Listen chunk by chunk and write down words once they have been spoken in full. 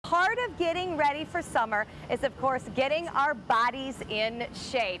part of getting ready for summer is, of course, getting our bodies in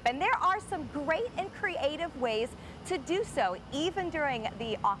shape. And there are some great and creative ways to do so, even during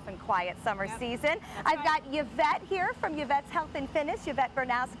the often quiet summer season. I've got Yvette here from Yvette's Health and Fitness, Yvette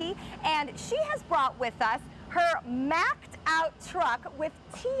Bernowski, and she has brought with us her maxed out truck with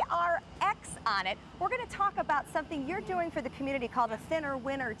TRX on it. We're going to talk about something you're doing for the community called the Thinner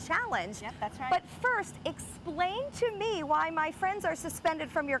Winter Challenge. Yep, that's right. But first, explain to me why my friends are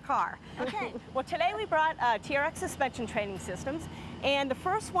suspended from your car. Okay. Well, today we brought TRX suspension training systems, and the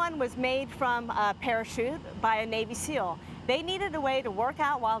first one was made from a parachute by a Navy SEAL. They needed a way to work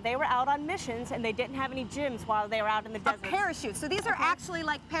out while they were out on missions, and they didn't have any gyms while they were out in the desert. A parachute. So these are actually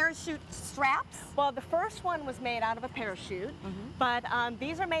like parachute straps? Well, the first one was made out of a parachute, but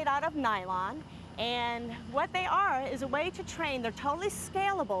these are made out of nylon. And what they are is a way to train. They're totally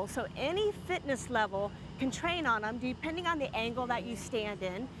scalable, so any fitness level can train on them depending on the angle that you stand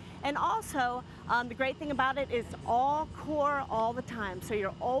in. And also, the great thing about it is all core all the time. So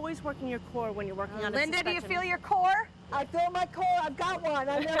you're always working your core when you're working on a suspension. Linda, do you feel your core? I feel my core. I've got one.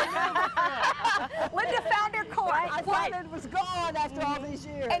 I never knew. Linda found her core. I thought it was gone after all these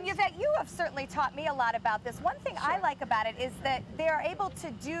years. And Yvette, you have certainly taught me a lot about this. One thing I like about it is that they are able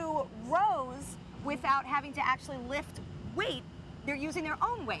to do rows without having to actually lift weight. They're using their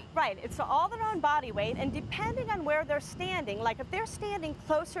own weight. Right, it's all their own body weight, and depending on where they're standing, like if they're standing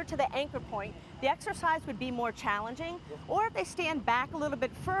closer to the anchor point, the exercise would be more challenging, or if they stand back a little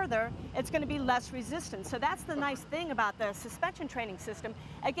bit further, it's going to be less resistance. So that's the nice thing about the suspension training system.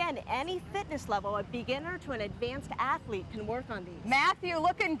 Again, any fitness level, a beginner to an advanced athlete can work on these. Matthew,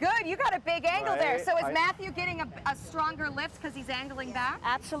 looking good. You got a big angle there. So is Matthew getting a stronger lift because he's angling back?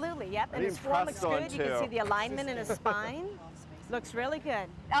 Absolutely, yep. And his form looks good. You can see the alignment in his spine. Looks really good.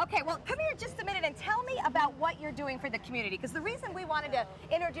 Okay, well, come here just a minute and tell me about what you're doing for the community. Because the reason we wanted to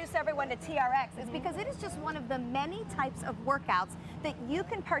introduce everyone to TRX is because it is just one of the many types of workouts that you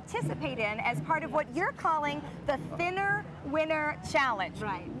can participate in as part of what you're calling the Thinner Winter Challenge.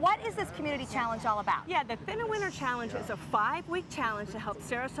 Right. What is this community challenge all about? Yeah, the Thinner Winter Challenge is a 5-week challenge to help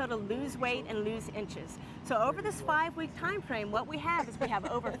Sarasota lose weight and lose inches. So over this 5-week time frame, what we have is we have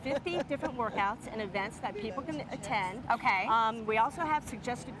over 50 different workouts and events that people can attend. Okay. We also have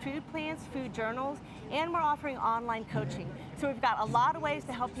suggested food plans, food journals, and we're offering online coaching. So we've got a lot of ways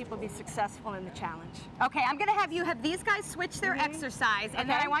to help people be successful in the challenge. Okay, I'm going to have you have these guys switch their exercise, and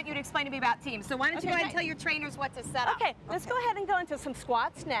then I want you to explain to me about teams. So why don't you go ahead and tell your trainers what to set up? Okay, let's go ahead and go into some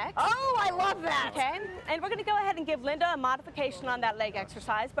squats next. Oh, I love that. Okay, and we're going to go ahead and give Linda a modification on that leg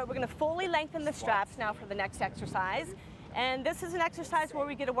exercise, but we're going to fully lengthen the straps now for the next exercise. And this is an exercise where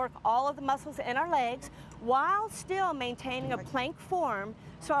we get to work all of the muscles in our legs while still maintaining a plank form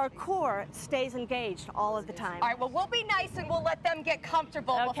so our core stays engaged all of the time. All right, well, we'll be nice and we'll let them get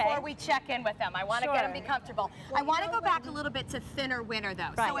comfortable before we check in with them. I want to get them to be comfortable. I want to go back a little bit to Thinner Winter, though.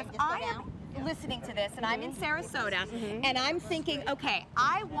 Right. So if I am listening to this and I'm in Sarasota and I'm thinking, okay,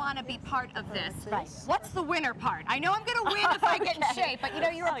 I want to be part of this. Right. What's the winner part? I know I'm going to win if I get in shape, but you know,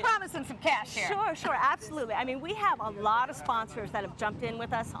 you were promising some cash here. Sure, sure, absolutely. I mean, we have a lot of sponsors that have jumped in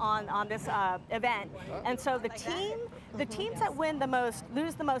with us on this event, and so the teams that win the most,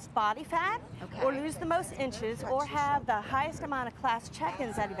 lose the most body fat, or lose the most inches, or have the highest amount of class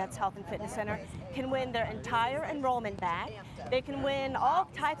check-ins at Yvette's Health and Fitness Center can win their entire enrollment back. They can win all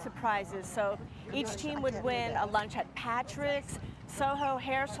types of prizes. So each team would win a lunch at Patrick's. Soho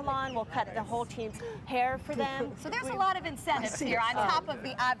Hair Salon will cut the whole team's hair for them. So there's a lot of incentives here on top of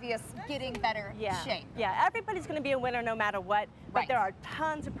the obvious getting better shape. Yeah, everybody's going to be a winner no matter what, but there are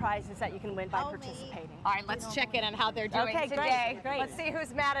tons of prizes that you can win by participating. All right, let's check in on how they're doing today. Great. Let's see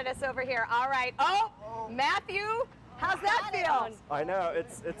who's mad at us over here. All right. Oh, Matthew, how's that feel? I know,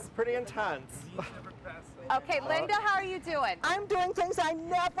 it's pretty intense. Okay, Linda, how are you doing? I'm doing things I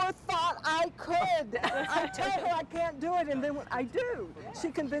never thought I could. I tell her I can't do it, and then when I do, she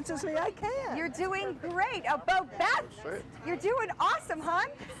convinces me I can. You're doing great. Oh, Bo Beth, you're doing awesome, hon.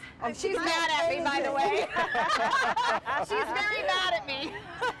 Oh, she's mad at me, by the way. She's very mad at me.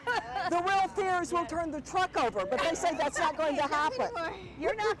 The real fear is we'll turn the truck over, but they say that's not going to happen.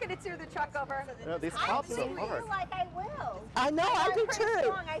 You're not going to turn the truck over. No, these cops are so hard. I feel like I will. I know, I do too.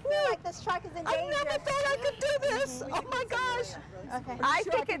 Strong. I feel like this truck is in danger. I never thought I could do this. Oh my gosh. Okay. I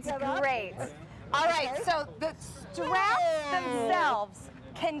think it's great. All right, so the straps themselves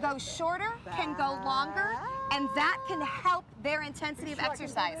can go shorter, can go longer. and that can help their intensity of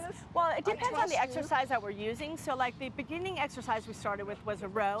exercise. Well, it depends on trust the you. exercise that we're using. So like the beginning exercise we started with was a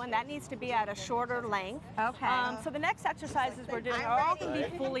row, and that needs to be at a shorter length. Okay. So the next exercises we're doing are all going to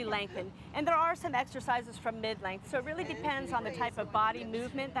be fully lengthened. And there are some exercises from mid-length. So it really depends on the type of body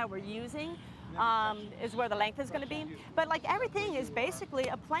movement that we're using. Is where the length is going to be. But like everything is basically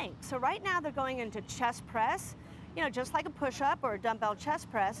a plank. So right now they're going into chest press, you know, just like a push-up or a dumbbell chest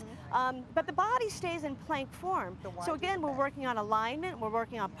press, but the body stays in plank form. So again, we're working on alignment, we're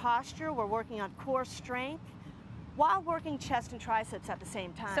working on posture, we're working on core strength, while working chest and triceps at the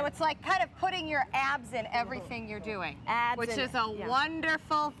same time. So it's like kind of putting your abs in everything you're doing, Abs which in- is a yeah.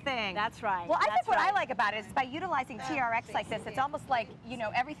 wonderful thing. That's right. Well, I think that's what I right. like about it is by utilizing TRX like this, it's almost like, you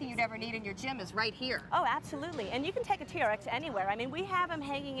know, everything you'd ever need in your gym is right here. Oh, absolutely. And you can take a TRX anywhere. I mean, we have them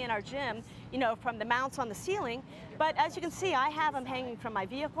hanging in our gym, you know, from the mounts on the ceiling. But as you can see, I have them hanging from my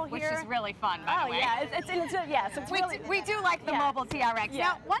vehicle Which here. is really fun, by Oh, the way. yeah. It's We, really, we do like the yeah. mobile TRX. Yeah.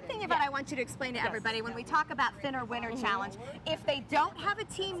 Now, one thing about Yeah. I want you to explain to everybody, when we talk about Thinner Winter Challenge, if they don't have a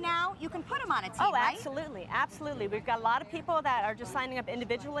team now, you can put them on a team, Oh, right? absolutely, absolutely. We've got a lot of people that are just signing up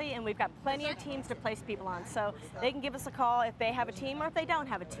individually, and we've got plenty of teams to place people on. So they can give us a call if they have a team or if they don't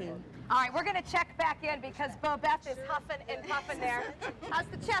have a team. All right, we're going to check back in because Bobeth is huffing and puffing there. How's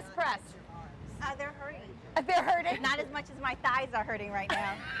the chest press? They're hurting. They're hurting. Not as much as my thighs are hurting right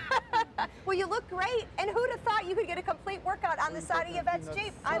now. Well, you look great. And who'd have thought you could get a complete workout on the side of Yvette's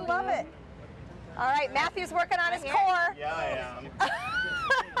Jeep? I love it. All right, Matthew's working on his core. Yeah, I am.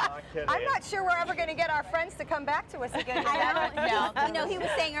 Not kidding. I'm not sure we're ever going to get our friends to come back to us again. I don't know. You know, he was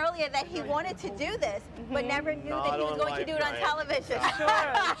saying earlier that he wanted to do this, but never knew that he was on going to do it on life, television.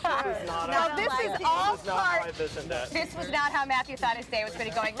 This is not Now, how- this is This all this is not how I part. envisioned it. This was not how Matthew thought his day was going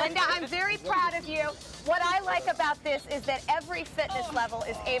to go. Linda, I'm very proud of you. What I like about this is that every fitness level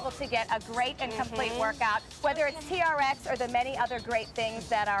is able to get a great and complete workout, whether it's TRX or the many other great things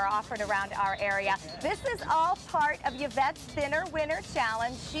that are offered around our area. This is all part of Yvette's Thinner Winter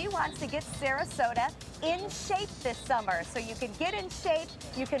Challenge. She wants to get Sarasota in shape this summer. So you can get in shape,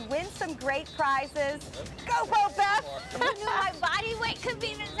 you can win some great prizes. Go, Bobeth! Who knew my body weight could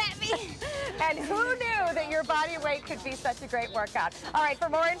be at me? And who knew that your body weight could be such a great workout? All right, for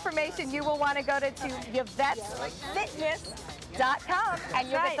more information, you will want to go to Yvette'sFitness.com and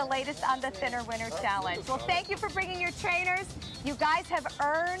you'll get the latest on the Thinner Winter Challenge. Well, thank you for bringing your trainers. You guys have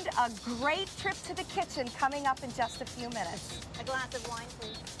earned a great trip to the kitchen coming up in just a few minutes. A glass of wine,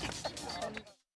 please.